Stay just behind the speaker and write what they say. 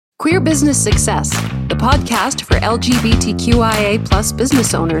Queer Business Success, the podcast for LGBTQIA plus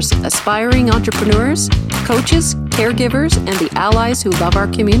business owners, aspiring entrepreneurs, coaches, caregivers, and the allies who love our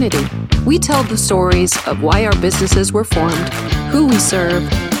community. We tell the stories of why our businesses were formed, who we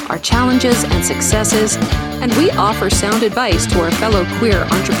serve, our challenges and successes, and we offer sound advice to our fellow queer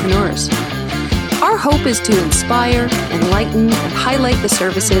entrepreneurs. Our hope is to inspire, enlighten, and highlight the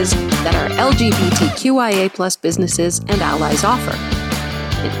services that our LGBTQIA plus businesses and allies offer.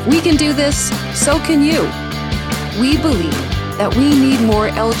 If we can do this, so can you. We believe that we need more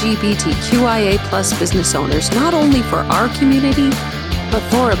LGBTQIA plus business owners, not only for our community, but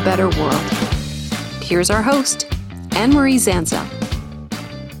for a better world. Here's our host, Anne-Marie Zanza.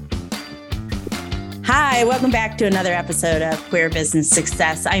 Hi, welcome back to another episode of Queer Business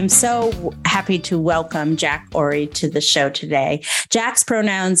Success. I'm so happy to welcome Jack Ori to the show today. Jack's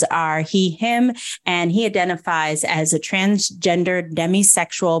pronouns are he, him, and he identifies as a transgender,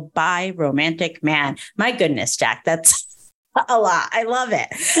 demisexual, bi-romantic man. My goodness, Jack, that's a lot. I love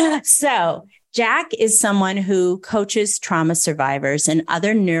it. So Jack is someone who coaches trauma survivors and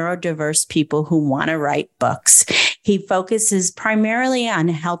other neurodiverse people who want to write books. He focuses primarily on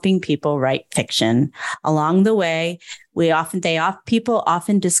helping people write fiction. Along the way, people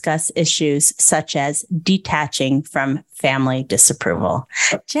often discuss issues such as detaching from family disapproval.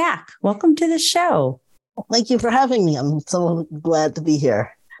 Jack, welcome to the show. Thank you for having me. I'm so glad to be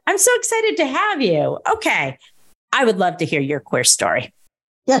here. I'm so excited to have you. Okay. I would love to hear your queer story.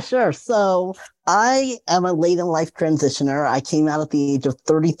 Yeah, sure. So I am a late in life transitioner. I came out at the age of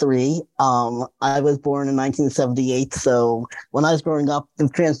 33. I was born in 1978. So when I was growing up,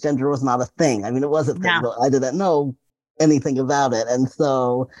 transgender was not a thing. I mean, it was a thing, but I didn't know anything about it. And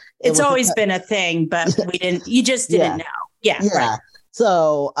so it's always been a thing, but you just didn't know. Yeah. Right.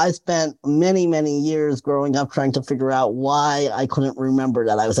 So I spent many, many years growing up trying to figure out why I couldn't remember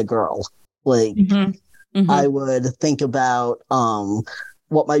that I was a girl. I would think about,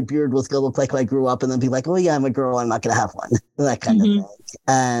 what my beard was going to look like when I grew up and then be like, oh yeah, I'm a girl, I'm not going to have one. That kind of thing.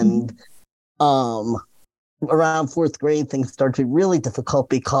 And around fourth grade, things started to be really difficult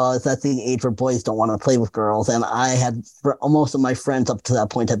because that's the age where boys don't want to play with girls. And I had, most of my friends up to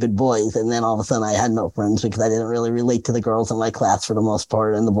that point had been boys. And then all of a sudden I had no friends because I didn't really relate to the girls in my class for the most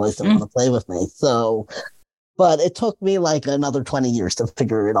part. And the boys didn't want to play with me. So, but it took me like another 20 years to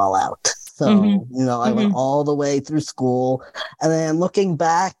figure it all out. So, I went all the way through school. And then looking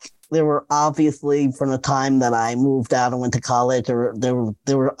back, there were obviously from the time that I moved out and went to college, there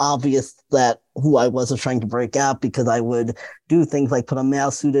were obvious that who I was trying to break out because I would do things like put a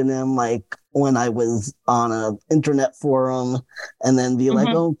male pseudonym, like when I was on an internet forum, and then be like,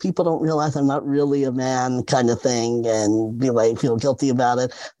 oh, people don't realize I'm not really a man kind of thing, and be like, feel guilty about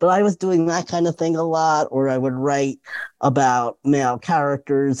it. But I was doing that kind of thing a lot, or I would write about male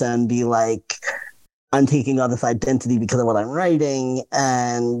characters and be like, I'm taking on this identity because of what I'm writing.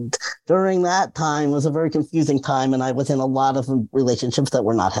 And during that time was a very confusing time. And I was in a lot of relationships that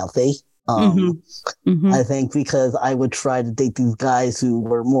were not healthy. I think because I would try to date these guys who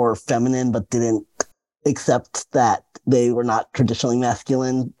were more feminine, but didn't accept that they were not traditionally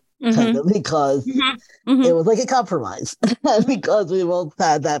masculine, kind of because it was like a compromise. Because we both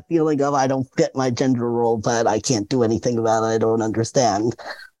had that feeling of, I don't fit my gender role, but I can't do anything about it. I don't understand.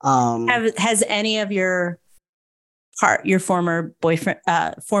 Has any of your former boyfriend,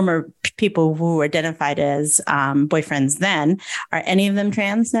 former people who identified as boyfriends then, are any of them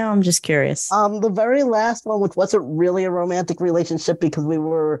trans now? I'm just curious. The very last one, which wasn't really a romantic relationship because we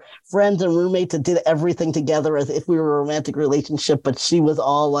were friends and roommates and did everything together as if we were a romantic relationship, but she was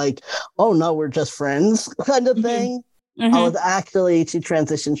all like, oh no, we're just friends kind of thing. She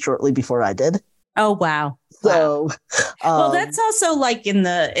transitioned shortly before I did. Oh, wow. So, well, that's also like in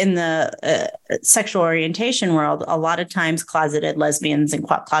the sexual orientation world. A lot of times, closeted lesbians and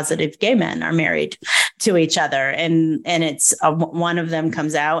closeted gay men are married to each other, and it's one of them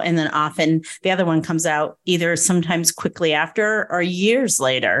comes out, and then often the other one comes out either sometimes quickly after or years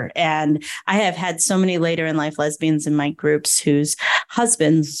later. And I have had so many later in life lesbians in my groups whose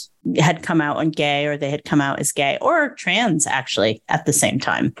husbands had come out and gay, or they had come out as gay or trans actually at the same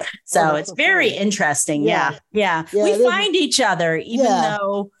time. So it's very interesting. Yeah. We find each other, even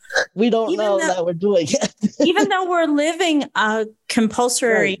though we don't know that we're doing it. Even though we're living a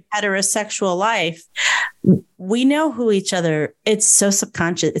compulsory heterosexual life, we know who each other. It's so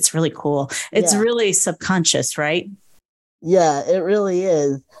subconscious. It's really cool. It's really subconscious, right? Yeah, it really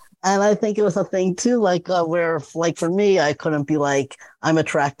is. And I think it was a thing too, like where, like for me, I couldn't be like, I'm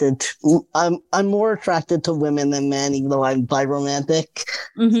more attracted to women than men, even though I'm bi-romantic.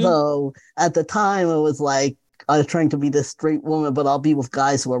 So at the time, it was like, I was trying to be this straight woman, but I'll be with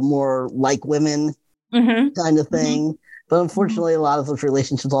guys who are more like women kind of thing. But unfortunately, a lot of those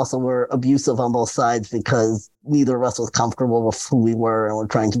relationships also were abusive on both sides because neither of us was comfortable with who we were and we're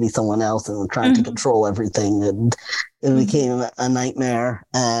trying to be someone else and we're trying to control everything. And it became a nightmare.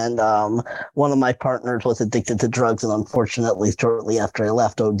 And one of my partners was addicted to drugs and unfortunately, shortly after I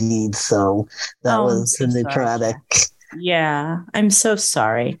left, OD'd. So that was really tragic. Yeah, I'm so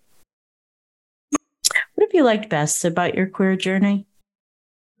sorry. What have you liked best about your queer journey?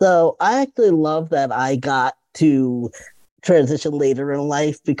 So I actually love that I got to transition later in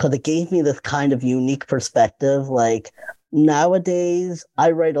life because it gave me this kind of unique perspective. Like nowadays,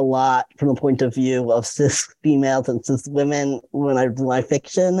 I write a lot from the point of view of cis females and cis women when I do my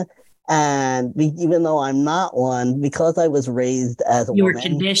fiction. And even though I'm not one, because I was raised as a woman. You were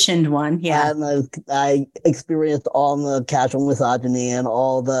conditioned one, yeah. And I experienced all the casual misogyny and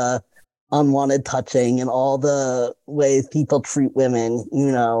all the unwanted touching and all the ways people treat women,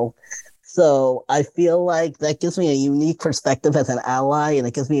 you know. So I feel like that gives me a unique perspective as an ally, and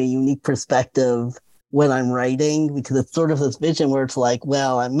it gives me a unique perspective when I'm writing, because it's sort of this vision where it's like,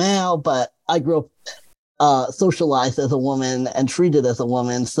 well, I'm male, but I grew up socialized as a woman and treated as a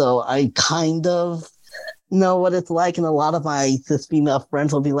woman, so I kind of know what it's like. And a lot of my cis female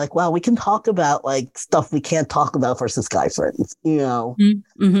friends will be like, wow, we can talk about like stuff we can't talk about for cis guy friends, you know,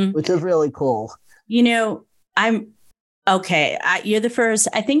 which is really cool. You know, okay, you're the first.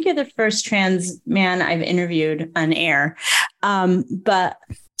 I think you're the first trans man I've interviewed on air. But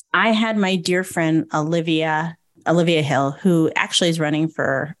I had my dear friend Olivia Hill, who actually is running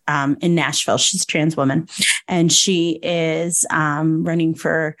for in Nashville. She's a trans woman, and she is running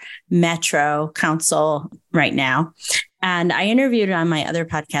for Metro Council right now. And I interviewed her on my other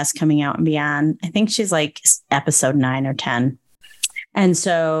podcast, Coming Out and Beyond. I think she's like episode 9 or 10. And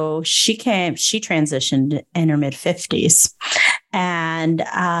so she transitioned in her mid 50s, and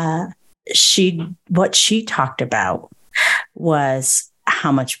what she talked about was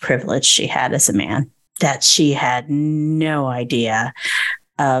how much privilege she had as a man, that she had no idea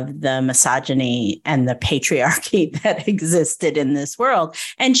of the misogyny and the patriarchy that existed in this world.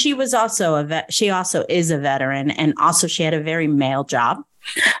 And she was also she also is a veteran, and also she had a very male job.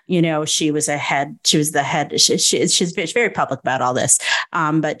 You know, she was the head. She's very public about all this.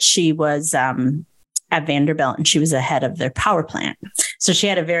 But she was at Vanderbilt, and she was the head of their power plant. So she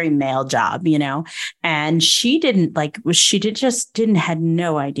had a very male job, you know, and she had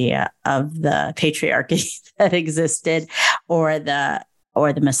no idea of the patriarchy that existed or the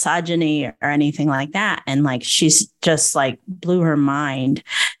misogyny or anything like that. And like, she's just like blew her mind.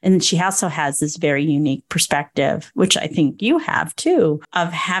 And she also has this very unique perspective, which I think you have too,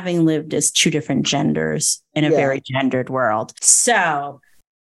 of having lived as two different genders in a very gendered world. So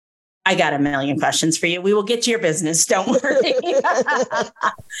I got a million questions for you. We will get to your business. Don't worry.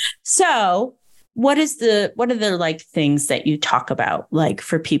 So what are the like things that you talk about, like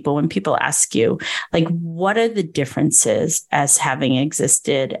for people when people ask you, like, what are the differences as having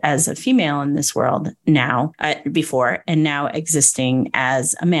existed as a female in this world now, before, and now existing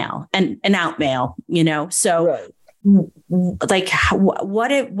as a male and an out male, you know? So like,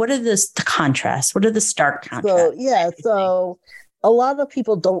 what are the contrasts? What are the stark contrasts? So a lot of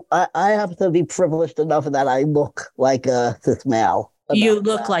people don't, I happen to be privileged enough that I look like a cis male. You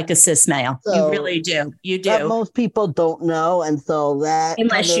look like a cis male. So you really do. You do. That most people don't know. And so that...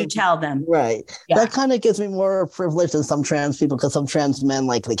 Unless you tell them. Right. Yeah. That kind of gives me more privilege than some trans people, because some trans men,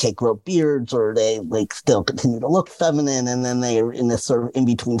 like, they can't grow beards, or they, like, still continue to look feminine, and then they're in this sort of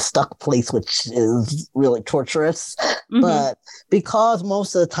in-between stuck place, which is really torturous. But because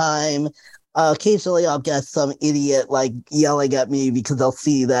most of the time... occasionally I'll get some idiot like yelling at me because they'll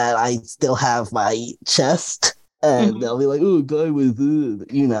see that I still have my chest, and they'll be like, oh, guy with,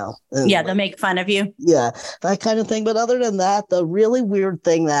 you know. They'll make fun of you. Yeah, that kind of thing. But other than that, the really weird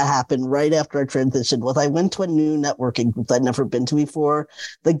thing that happened right after I transitioned was I went to a new networking group I'd never been to before.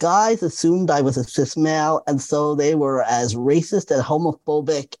 The guys assumed I was a cis male, and so they were as racist and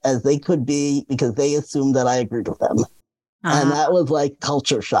homophobic as they could be because they assumed that I agreed with them. And that was like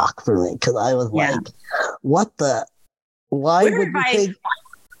culture shock for me, because I was like, what the? Why would you think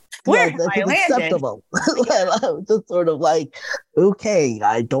that's acceptable? I was just sort of like, okay,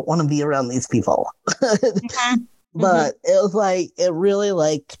 I don't want to be around these people. But it was like, it really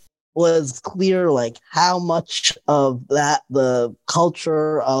like was clear like how much of that, the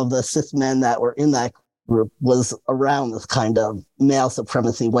culture of the cis men that were in that group was around this kind of male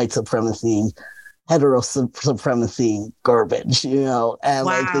supremacy, white supremacy, hetero supremacy garbage, you know, and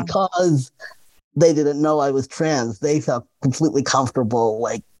like, because they didn't know I was trans, they felt completely comfortable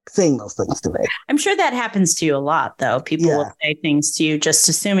like saying those things to me. I'm sure that happens to you a lot, though. People will say things to you just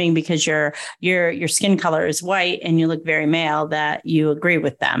assuming because your skin color is white and you look very male that you agree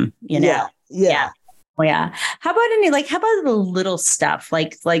with them. Yeah. Oh, yeah. How about the little stuff,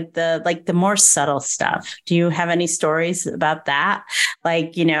 like the more subtle stuff? Do you have any stories about that?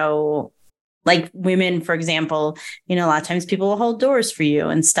 Like women, for example, a lot of times people will hold doors for you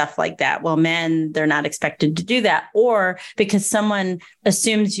and stuff like that. Well, men, they're not expected to do that. Or because someone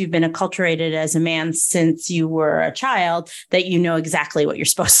assumes you've been acculturated as a man since you were a child, that you know exactly what you're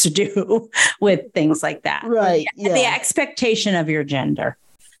supposed to do with things like that. Right. The expectation of your gender.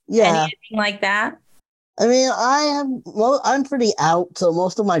 Yeah. Anything like that? I mean, I'm pretty out, so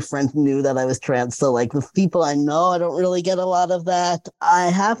most of my friends knew that I was trans. So, like, with people I know, I don't really get a lot of that. I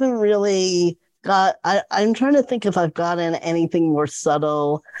haven't really I'm trying to think if I've gotten anything more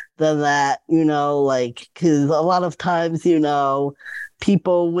subtle than that, because a lot of times,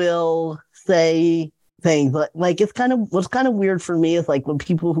 people will say things like what's kind of weird for me is like when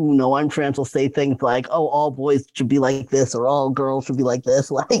people who know I'm trans will say things like, "Oh, all boys should be like this," or "All girls should be like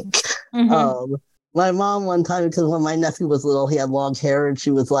this." My mom one time, because when my nephew was little, he had long hair, and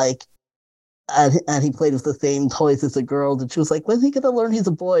she was like, and he played with the same toys as a girl, and she was like, "When's he going to learn he's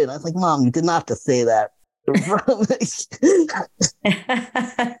a boy?" And I was like, "Mom, you did not have to say that."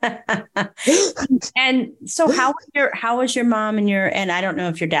 And so how was your mom and I don't know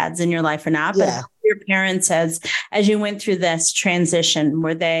if your dad's in your life or not, but how your parents as you went through this transition,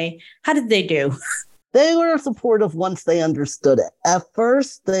 how did they do? They were supportive once they understood it. At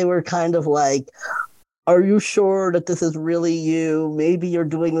first, they were kind of like, "Are you sure that this is really you? Maybe you're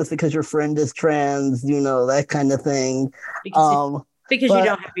doing this because your friend is trans," that kind of thing. Because you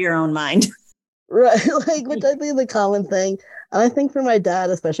don't have your own mind. Right, which I think is a common thing. And I think for my dad,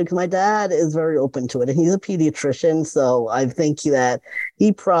 especially because my dad is very open to it, and he's a pediatrician, so I think that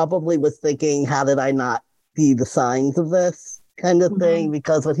he probably was thinking, how did I not see the signs of this? Kind of thing,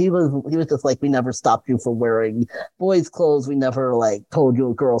 because he was just like, "We never stopped you from wearing boys' clothes. We never told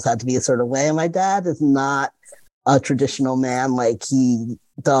you girls had to be a certain way." And my dad is not a traditional man. Like, he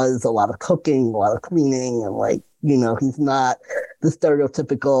does a lot of cooking, a lot of cleaning, and he's not the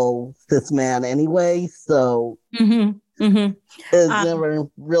stereotypical cis man anyway. So it never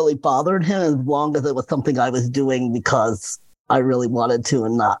really bothered him as long as it was something I was doing because I really wanted to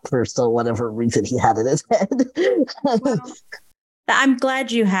and not for whatever reason he had in his head. Well, I'm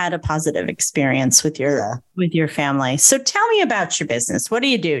glad you had a positive experience with your family. So tell me about your business. What do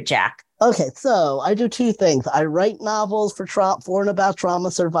you do, Jack? Okay, so I do two things. I write novels for and about trauma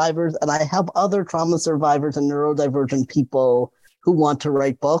survivors, and I help other trauma survivors and neurodivergent people who want to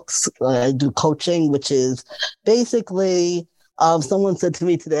write books. I do coaching, which is basically, someone said to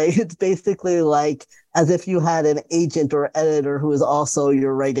me today, it's basically like as if you had an agent or editor who is also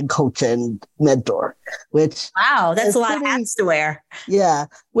your writing coach and mentor, which... Wow, that's a lot of hats to wear. Yeah,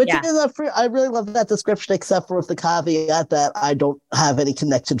 is I really love that description, except for with the caveat that I don't have any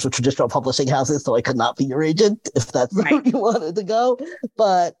connections with traditional publishing houses, so I could not be your agent if that's where you wanted to go.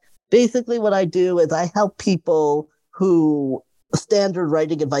 But basically what I do is I help people who standard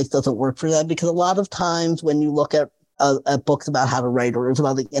writing advice doesn't work for them, because a lot of times when you look at books about how to write or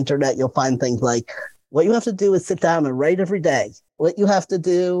about the internet, you'll find things like, what you have to do is sit down and write every day. What you have to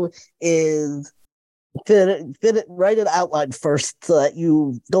do is write an outline first so that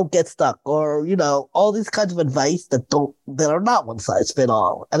you don't get stuck, or all these kinds of advice that are not one size fit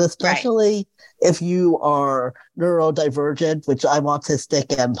all. And especially if you are neurodivergent, which I'm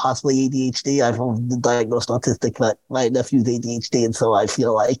autistic and possibly ADHD. I've only been diagnosed autistic, but my nephew's ADHD, and so I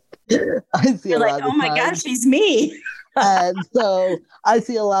feel like you're like, oh my gosh, he's me. And so I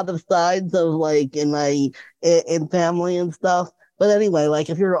see a lot of signs of in family and stuff. But anyway,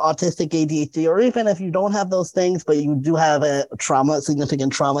 if you're autistic, ADHD, or even if you don't have those things, but you do have a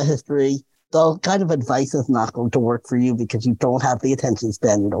significant trauma history, the kind of advice is not going to work for you because you don't have the attention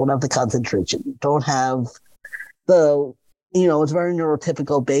span, you don't have the concentration, you don't have it's very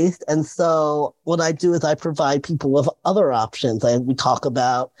neurotypical based. And so what I do is I provide people with other options. We talk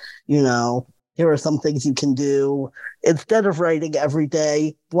about, here are some things you can do. Instead of writing every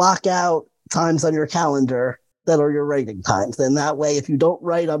day, block out times on your calendar that are your writing times. And that way, if you don't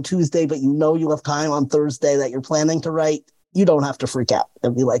write on Tuesday, but you have time on Thursday that you're planning to write, you don't have to freak out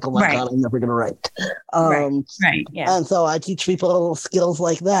and be like, "Oh my God, I'm never going to write." Yeah. And so I teach people little skills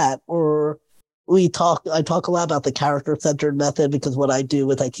like that. Or I talk a lot about the character-centered method, because what I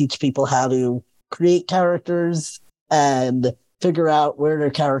do is I teach people how to create characters and figure out where their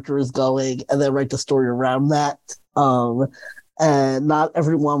character is going and then write the story around that. And not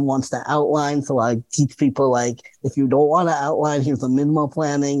everyone wants to outline. So I teach people if you don't want to outline, here's the minimal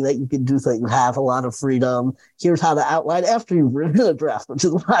planning that you can do so that you have a lot of freedom. Here's how to outline after you've written a draft, which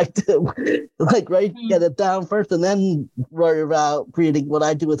is what I do. Get it down first and then worry about creating. What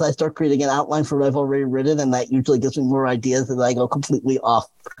I do is I start creating an outline for what I've already written, and that usually gives me more ideas, and I go completely off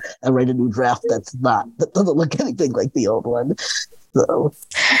and write a new draft that doesn't look anything like the old one. So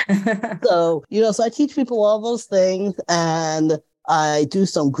I teach people all those things, and I do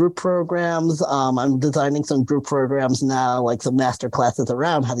some group programs. I'm designing some group programs now, like some master classes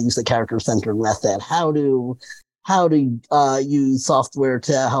around how to use the character-centered method, how to use software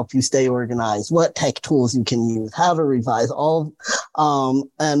to help you stay organized, what tech tools you can use, how to revise, all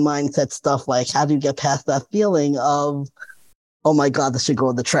and mindset stuff like how do you get past that feeling of, oh my God, this should go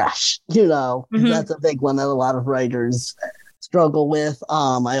in the trash. That's a big one that a lot of writers struggle with.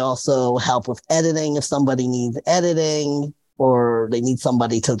 I also help with editing if somebody needs editing or they need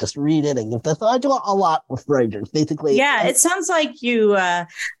somebody to just read it and give this. So I do a lot with writers, basically. Yeah, it sounds like you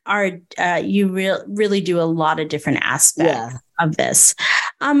really do a lot of different aspects of this.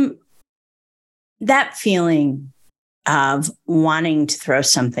 That feeling of wanting to throw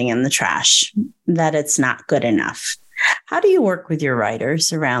something in the trash, that it's not good enough. How do you work with your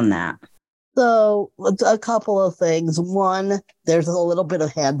writers around that? So a couple of things. One, there's a little bit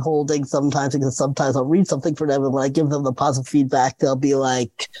of hand holding sometimes, because sometimes I'll read something for them, and when I give them the positive feedback, they'll be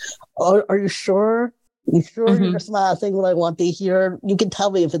like, "Oh, are you sure? You sure you're just not saying what I want to hear? You can tell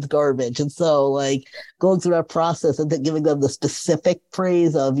me if it's garbage." And so going through that process and then giving them the specific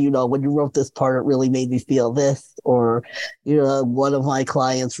praise of, when you wrote this part, it really made me feel this. Or, one of my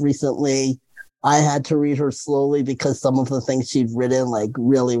clients recently, I had to read her slowly because some of the things she'd written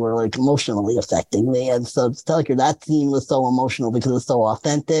really were emotionally affecting me. And so to tell you, that scene was so emotional because it's so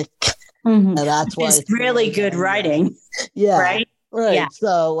authentic. And that's why it's really good writing. Yeah. Right? Right. Yeah.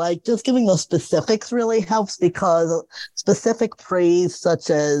 So just giving those specifics really helps, because specific praise such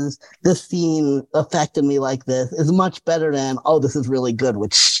as this scene affected me like this is much better than, oh, this is really good,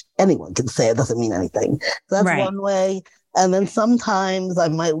 which anyone can say. It doesn't mean anything. So that's one way. And then sometimes I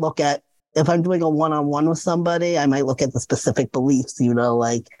might look at, if I'm doing a one-on-one with somebody, I might look at the specific beliefs,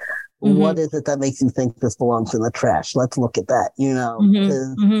 what is it that makes you think this belongs in the trash? Let's look at that,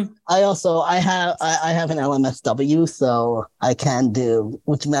 I have an LMSW, so I can do,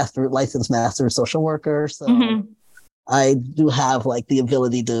 licensed master social worker. So I do have the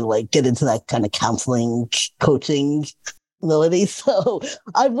ability to get into that kind of counseling, coaching ability. So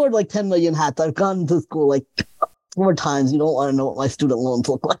I've worn 10 million hats. I've gone to school 4 times. You don't want to know what my student loans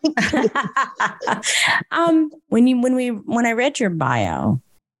look like. When I read your bio,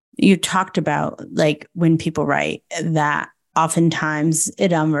 you talked about when people write that oftentimes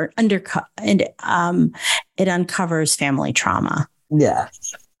it uncovers family trauma. Yeah.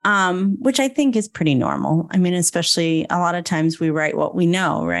 Which I think is pretty normal. I mean, especially a lot of times we write what we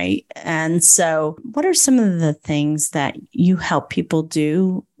know, right? And so what are some of the things that you help people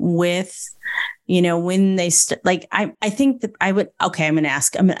do with, when they, I think that I'm going to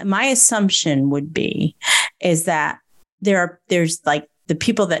ask, my assumption would be, is that there's the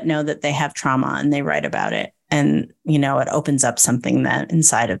people that know that they have trauma and they write about it. And, it opens up something that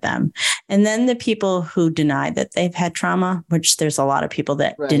inside of them. And then the people who deny that they've had trauma, which there's a lot of people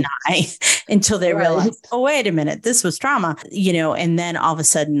that deny until they realize, oh, wait a minute, this was trauma, and then all of a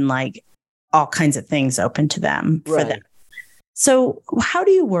sudden, all kinds of things open to them for them. So how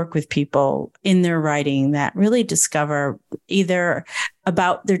do you work with people in their writing that really discover either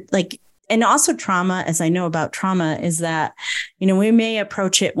about their, and also trauma, as I know about trauma, is that, we may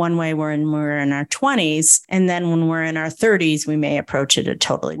approach it one way when we're in our 20s, and then when we're in our 30s, we may approach it a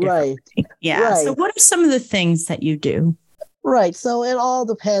totally different way. Yeah. Right. So what are some of the things that you do? Right. So it all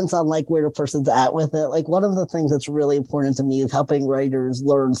depends on where the person's at with it. One of the things that's really important to me is helping writers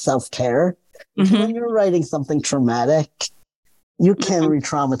learn self-care. Because when you're writing something traumatic, you can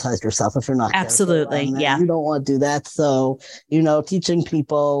re-traumatize yourself if you're not careful. Absolutely. Yeah. You don't want to do that. So, teaching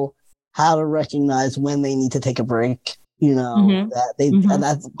people how to recognize when they need to take a break, that they, and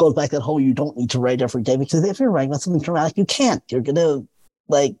that goes back to the whole, you don't need to write every day, because if you're writing about something traumatic, you can't. You're going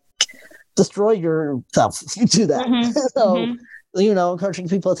to destroy yourself if you do that. So, encouraging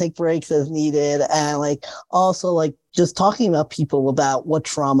people to take breaks as needed, and also just talking about people about what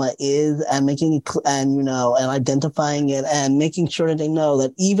trauma is, and making it, and identifying it, and making sure that they know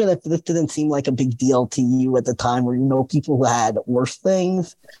that even if this didn't seem like a big deal to you at the time, or people who had worse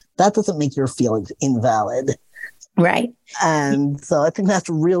things, that doesn't make your feelings invalid. Right. And so I think that's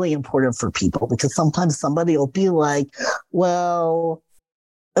really important for people, because sometimes somebody will be like, well,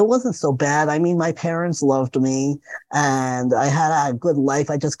 it wasn't so bad. I mean, my parents loved me and I had a good life.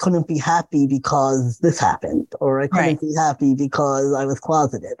 I just couldn't be happy because this happened, or I couldn't Right. be happy because I was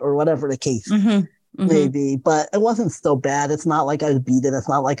closeted, or whatever the case Mm-hmm. may Mm-hmm. be. But it wasn't so bad. It's not like I was beaten. It's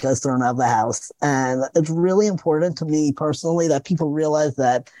not like I was thrown out of the house. And it's really important to me personally that people realize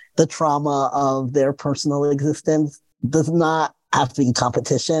that the trauma of their personal existence does not have to be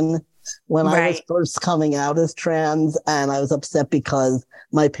competition. When I was Right. first coming out as trans, and I was upset because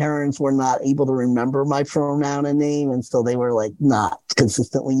my parents were not able to remember my pronoun and name, and so they were like not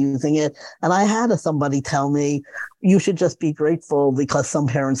consistently using it. And I had somebody tell me, you should just be grateful because some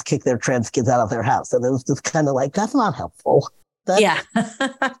parents kick their trans kids out of their house. And it was just kind of like, that's not helpful. That's Yeah.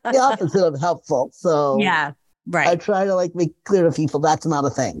 the opposite of helpful. So Yeah. I Right. try to like make clear to people that's not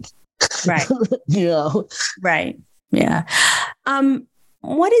a thing. Right. You know? Right. Yeah.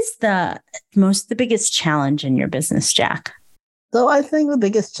 What is the biggest challenge in your business, Jack? So I think the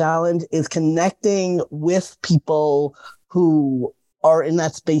biggest challenge is connecting with people who are in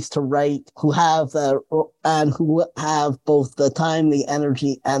that space to write, who have both the time, the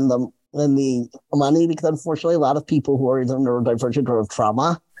energy, and the money. Because unfortunately, a lot of people who are either neurodivergent or have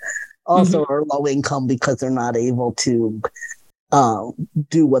trauma also Mm-hmm. are low income because they're not able to um,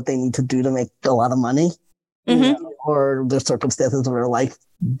 do what they need to do to make a lot of money. Mm-hmm. Or the circumstances of their life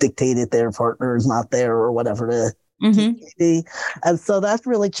dictated their partner is not there, or whatever the Mm-hmm. case may be. And so that's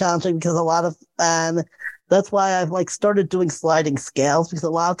really challenging because and that's why I've like started doing sliding scales, because a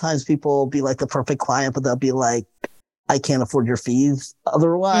lot of times people will be like the perfect client, but they'll be like, I can't afford your fees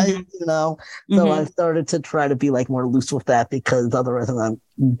otherwise, Mm-hmm. So Mm-hmm. I've started to try to be like more loose with that, because otherwise I'm not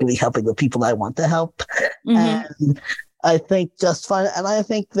really helping the people I want to help. Mm-hmm. And I think and I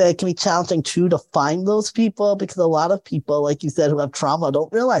think that it can be challenging too to find those people, because a lot of people, like you said, who have trauma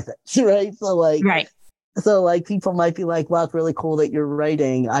don't realize it, right? Right. So like people might be like, wow, it's really cool that you're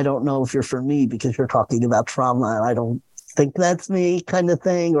writing. I don't know if you're for me because you're talking about trauma and I don't think that's me, kind of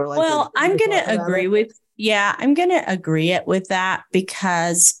thing. Or like, Well, I'm going to agree it with that,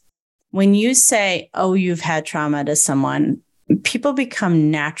 because when you say, oh, you've had trauma to someone, people become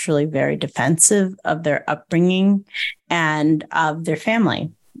naturally very defensive of their upbringing and of their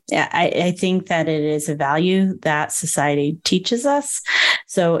family. Yeah, I think that it is a value that society teaches us.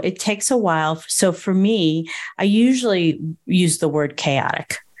 So it takes a while. So for me, I usually use the word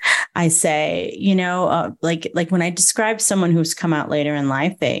chaotic. I say, like when I describe someone who's come out later in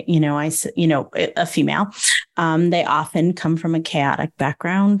life, a female, they often come from a chaotic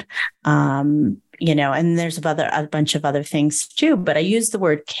background, and there's a bunch of other things too. But I use the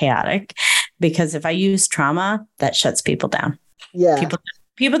word chaotic because if I use trauma, that shuts people down. yeah.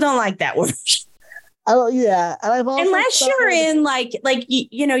 People don't like that word. Oh yeah, and I've also Unless you're in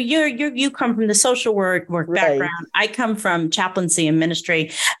you come from the social work right, background. I come from chaplaincy and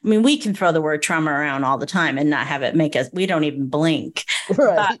ministry. I mean, we can throw the word trauma around all the time and not have it make us, we don't even blink.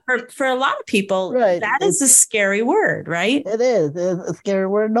 right, But for a lot of people, right. that is a scary word, right? It is. It's a scary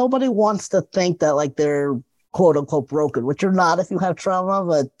word. Nobody wants to think that like they're quote unquote broken, which you're not if you have trauma,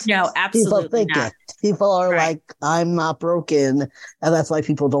 but No, people absolutely think not. it. People are Right. like, I'm not broken. And that's why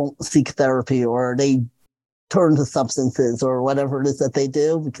people don't seek therapy, or they turn to substances or whatever it is that they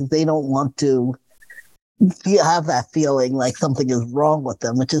do, because they don't want to have that feeling like something is wrong with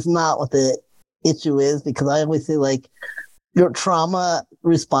them, which is not what the issue is. Because I always say, like, your trauma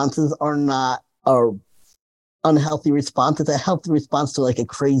responses are not a unhealthy response. It's a healthy response to like a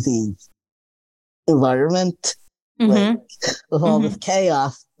crazy environment. Mm-hmm. Like, with all this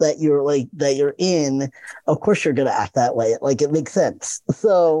chaos that you're in, of course you're gonna act that way. Like, it makes sense.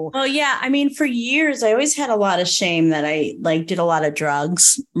 So Well, yeah. I mean, for years, I always had a lot of shame that I did a lot of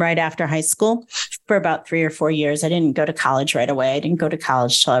drugs right after high school for about 3 or 4 years. I didn't go to college right away. I didn't go to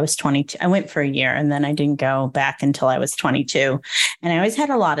college till I was 22. I went for a year and then I didn't go back until I was 22. And I always had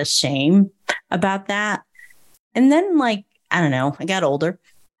a lot of shame about that. And then I don't know, I got older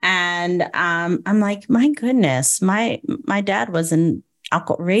and I'm like, my goodness, my dad was an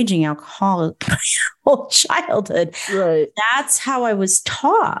raging alcoholic my whole childhood. right, That's how I was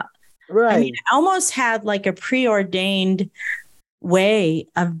taught. right. I mean, I almost had like a preordained way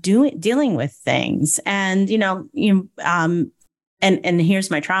of dealing with things. And, and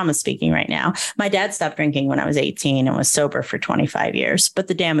here's my trauma speaking right now. My dad stopped drinking when I was 18 and was sober for 25 years, but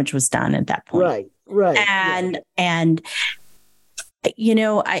the damage was done at that point. Right. And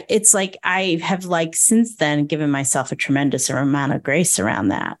it's like I have since then given myself a tremendous amount of grace around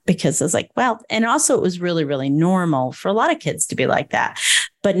that, because I was like, well, and also it was really, really normal for a lot of kids to be like that,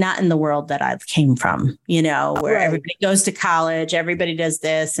 but not in the world that I came from, where everybody goes to college, everybody does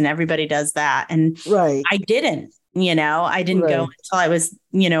this and everybody does that. And right. I didn't. I didn't go until I was,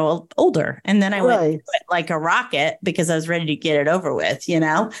 older. And then I went like a rocket because I was ready to get it over with,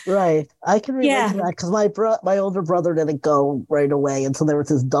 Right. I can relate to that because my older brother didn't go right away. And so there was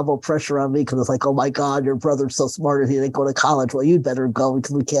this double pressure on me because it's like, oh my God, your brother's so smart and he didn't go to college. Well, you'd better go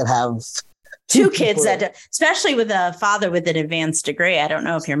because we can't have two kids especially with a father with an advanced degree. I don't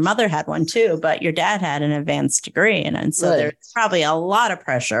know if your mother had one too, but your dad had an advanced degree. And so there's probably a lot of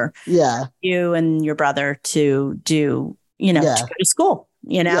pressure. Yeah. You and your brother to do, to go to school,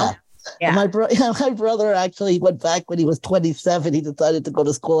 Yeah. My brother actually went back when he was 27. He decided to go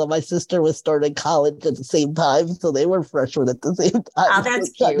to school, and my sister was starting college at the same time, so they were freshmen at the same time. Oh, that's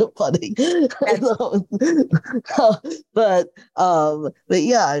cute. Kind of funny. But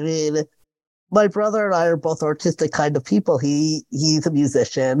yeah, I mean, my brother and I are both artistic kind of people. He's a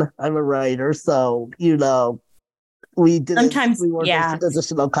musician. I'm a writer, so we were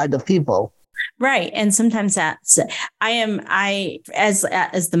traditional kind of people. Right. And sometimes as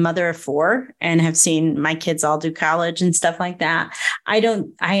the mother of 4 and have seen my kids all do college and stuff like that,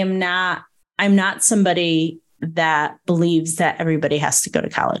 I'm not somebody that believes that everybody has to go to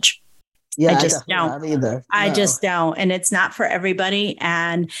college. Yeah, I just don't. Not either. No. I just don't. And it's not for everybody.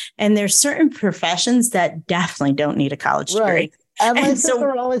 And there's certain professions that definitely don't need a college degree. And my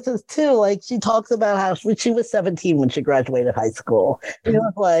sister always says too, like she talks about how she was 17 when she graduated high school. It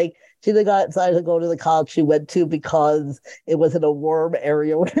was like she decided to go to the college she went to because it was in a warm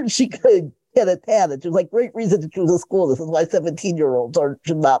area where she could get a tan. And she was like, great reason to choose a school. This is why 17-year-olds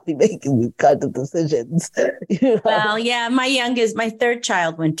should not be making these kinds of decisions. Well, yeah, my third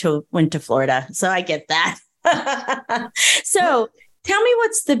child went to Florida, so I get that. So tell me,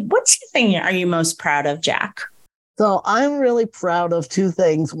 what's the thing are you most proud of, Jack? So I'm really proud of 2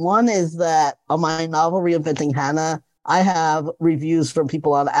 things. One is that on my novel, Reinventing Hannah, I have reviews from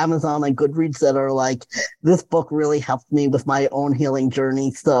people on Amazon and Goodreads that are like, this book really helped me with my own healing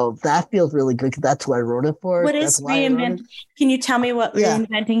journey. So that feels really good because that's who I wrote it for. What is Reinventing? Can you tell me what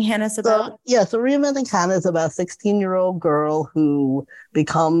Reinventing Hannah's about? So Reinventing Hannah is about a 16-year-old girl who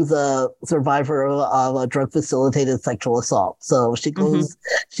becomes a survivor of a drug-facilitated sexual assault. So she goes,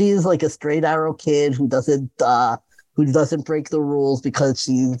 she's like a straight arrow kid who doesn't break the rules because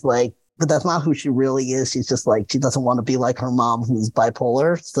she's like, but that's not who she really is. She's just like, she doesn't want to be like her mom, who's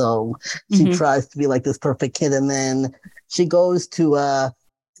bipolar. So she tries to be like this perfect kid. And then she goes to a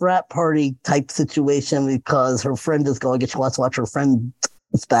frat party type situation because her friend is going and she wants to watch her friend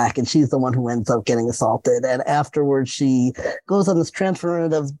back. And she's the one who ends up getting assaulted. And afterwards, she goes on this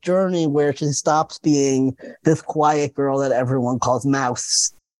transformative journey where she stops being this quiet girl that everyone calls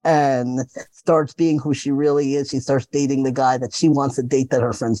Mouse and starts being who she really is. She starts dating the guy that she wants to date that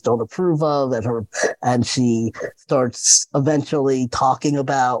her friends don't approve of, and she starts eventually talking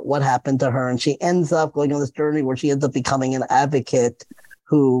about what happened to her. And she ends up going on this journey where she ends up becoming an advocate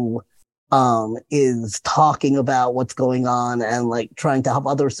who is talking about what's going on and like trying to help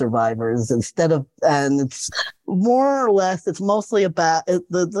other survivors and it's more or less, it's mostly about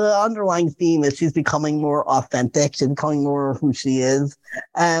the underlying theme is she's becoming more authentic. She's becoming more who she is.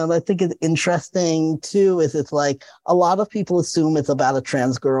 And I think it's interesting too, is it's like a lot of people assume it's about a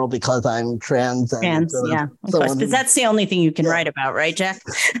trans girl because I'm trans. Yeah, of course, because that's the only thing you can write about, right, Jack?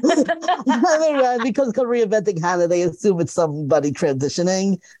 Because Reinventing Hannah, they assume it's somebody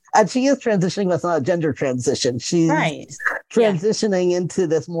transitioning. And she is transitioning, but it's not a gender transition. She's transitioning into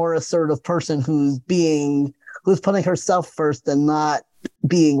this more assertive person who's putting herself first and not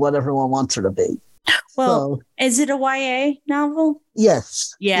being what everyone wants her to be. Well, is it a YA novel?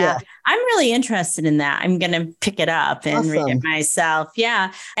 Yes. Yeah. I'm really interested in that. I'm going to pick it up and read it myself.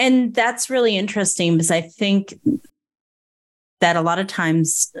 Yeah. And that's really interesting because I think that a lot of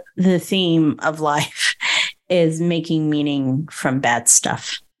times the theme of life is making meaning from bad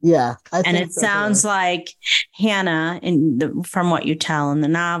stuff. Yeah. And it sounds like Hannah, from what you tell in the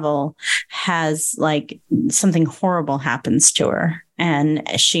novel, has like something horrible happens to her and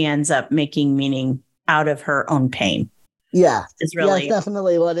she ends up making meaning out of her own pain. Yeah. It's really that's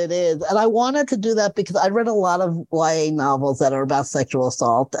definitely what it is. And I wanted to do that because I read a lot of YA novels that are about sexual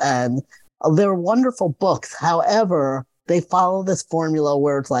assault and they're wonderful books. However, they follow this formula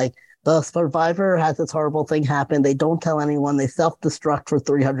where it's like, the survivor has this horrible thing happen. They don't tell anyone. They self-destruct for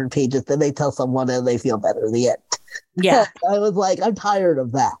 300 pages. Then they tell someone and they feel better. The end. Yeah. I was like, I'm tired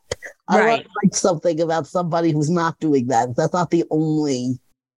of that. I want to write something about somebody who's not doing that. That's not the only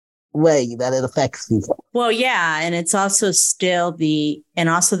way that it affects people. Well, yeah. And it's also still the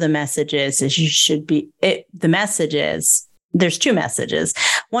message is you should be, the message is, there's 2 messages.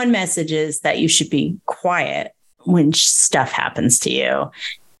 One message is that you should be quiet when stuff happens to you.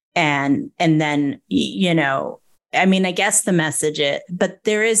 And then, I mean, I guess the message but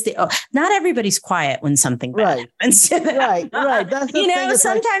there is not everybody's quiet when something bad happens to them. Right. That's the thing.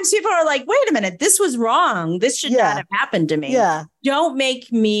 Sometimes people are like, wait a minute, this was wrong. This should not have happened to me. Yeah. Don't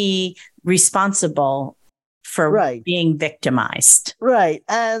make me responsible for being victimized. Right.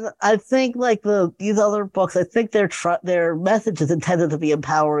 And I think like these other books, I think their message is intended to be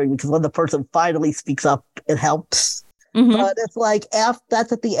empowering because when the person finally speaks up, it helps. Mm-hmm. But it's like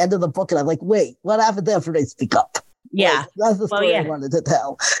that's at the end of the book, and I'm like, wait, what happened after they speak up? Yeah, like, that's the story I wanted to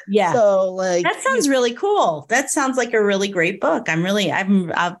tell. Yeah, so like that sounds really cool. That sounds like a really great book.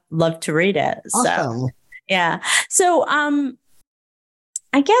 I'd love to read it. Awesome. So yeah. So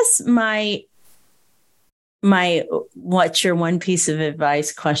I guess my what's your one piece of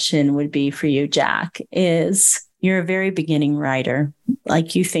advice question would be for you, Jack, is you're a very beginning writer.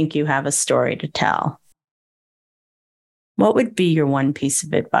 Like you think you have a story to tell. What would be your one piece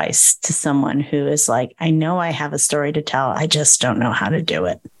of advice to someone who is like, I know I have a story to tell. I just don't know how to do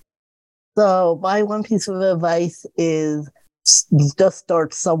it. So my one piece of advice is just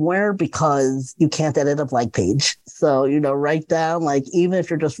start somewhere because you can't edit a blank page. So, write down, like, even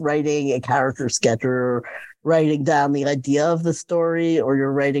if you're just writing a character sketch or writing down the idea of the story, or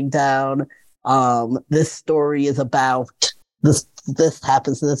you're writing down, this story is about this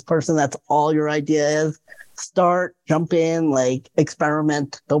happens to this person. That's all your idea is. Start, jump in, like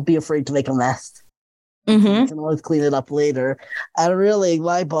experiment. Don't be afraid to make a mess. Mm-hmm. You can always clean it up later. And really,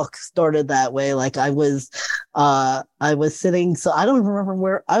 my book started that way. Like I was sitting, so I don't even remember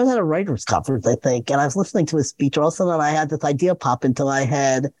where I was at a writer's conference, I think, and I was listening to a speech. All of a sudden, I had this idea pop into my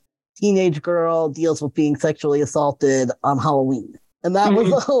head. Teenage girl deals with being sexually assaulted on Halloween. And that was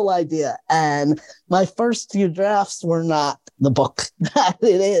the whole idea. And my first few drafts were not the book that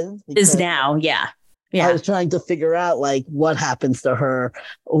it is now. Yeah. I was trying to figure out, like, what happens to her?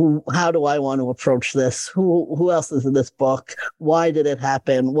 How do I want to approach this? Who else is in this book? Why did it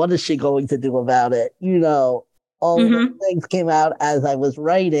happen? What is she going to do about it? All of those things came out as I was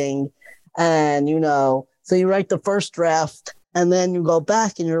writing. And, so you write the first draft and then you go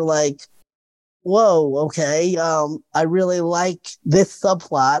back and you're like, whoa, okay. I really like this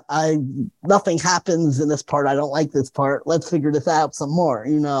subplot. Nothing happens in this part. I don't like this part. Let's figure this out some more,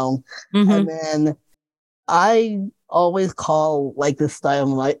 And then I always call like this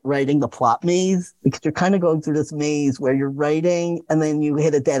style of writing the plot maze, because you're kind of going through this maze where you're writing and then you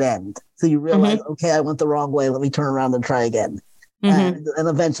hit a dead end. So you realize, okay, I went the wrong way. Let me turn around and try again. And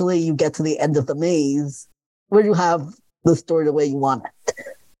eventually you get to the end of the maze where you have the story the way you want it.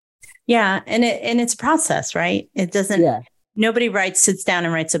 Yeah. And it's a process, right? It doesn't, nobody sits down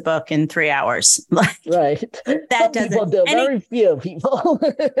and writes a book in 3 hours. Right. That doesn't. Very few people.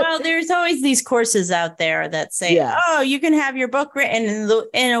 Well, there's always these courses out there that say, oh, you can have your book written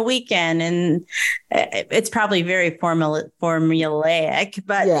in a weekend. And it's probably very formulaic,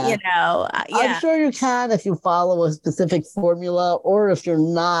 but I'm sure you can if you follow a specific formula, or if you're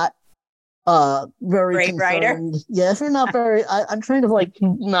not very great writer. Yeah, if you're not very, I'm trying to like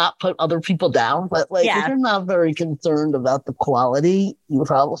not put other people down, but like if you're not very concerned about the quality, you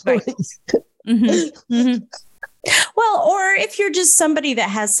probably. Well, or if you're just somebody that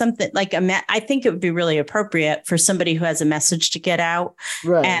has something like I think it would be really appropriate for somebody who has a message to get out,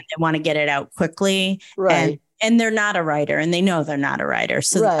 and they want to get it out quickly, and they're not a writer, and they know they're not a writer.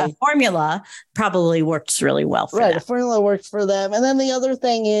 So a formula probably works really well for them. The formula works for them. And then the other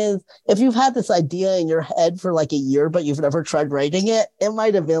thing is, if you've had this idea in your head for like a year, but you've never tried writing it, it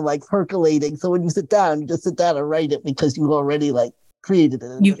might have been like percolating. So when you sit down, you just sit down and write it because you've already like created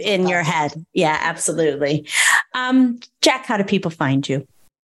it. You've in your head. Yeah, absolutely. Jack, how do people find you?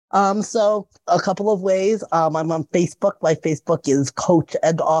 So a couple of ways. I'm on Facebook. My Facebook is Coach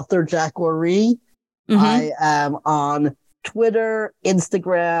and Author Jack Ory. I am on Twitter,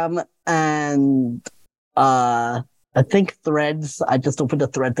 Instagram, and I think Threads. I just opened a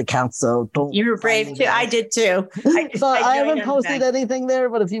Threads account, so don't. You were brave too. I did too. I haven't posted anything there,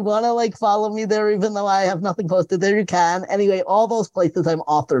 but if you want to like follow me there, even though I have nothing posted there, you can. Anyway, all those places I'm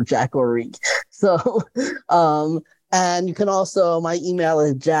author Jack Ory. So, and you can also, my email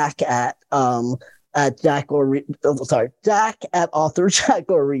is jack at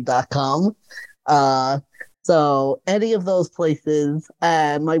authorjackory.com. So any of those places,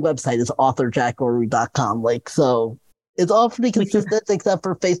 and my website is authorjackory.com. Like, so it's all pretty consistent, except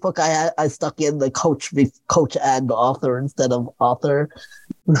for Facebook. I stuck in the coach and author instead of author.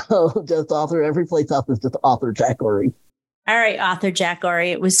 So just author. Every place else is just author Jack Ory. All right, author Jack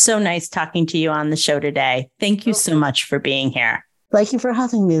Ory. It was so nice talking to you on the show today. Thank you so much for being here. Thank you for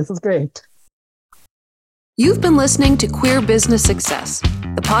having me. This was great. You've been listening to Queer Business Success,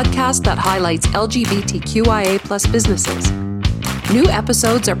 the podcast that highlights LGBTQIA plus businesses. New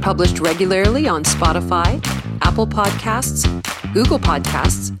episodes are published regularly on Spotify, Apple Podcasts, Google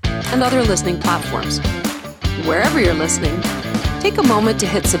Podcasts, and other listening platforms. Wherever you're listening, take a moment to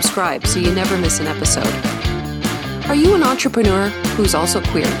hit subscribe so you never miss an episode. Are you an entrepreneur who's also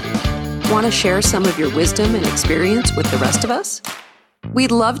queer? Want to share some of your wisdom and experience with the rest of us?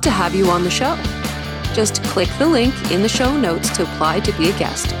 We'd love to have you on the show. Just click the link in the show notes to apply to be a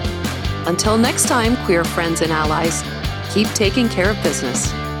guest. Until next time, queer friends and allies, keep taking care of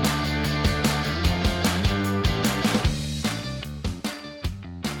business.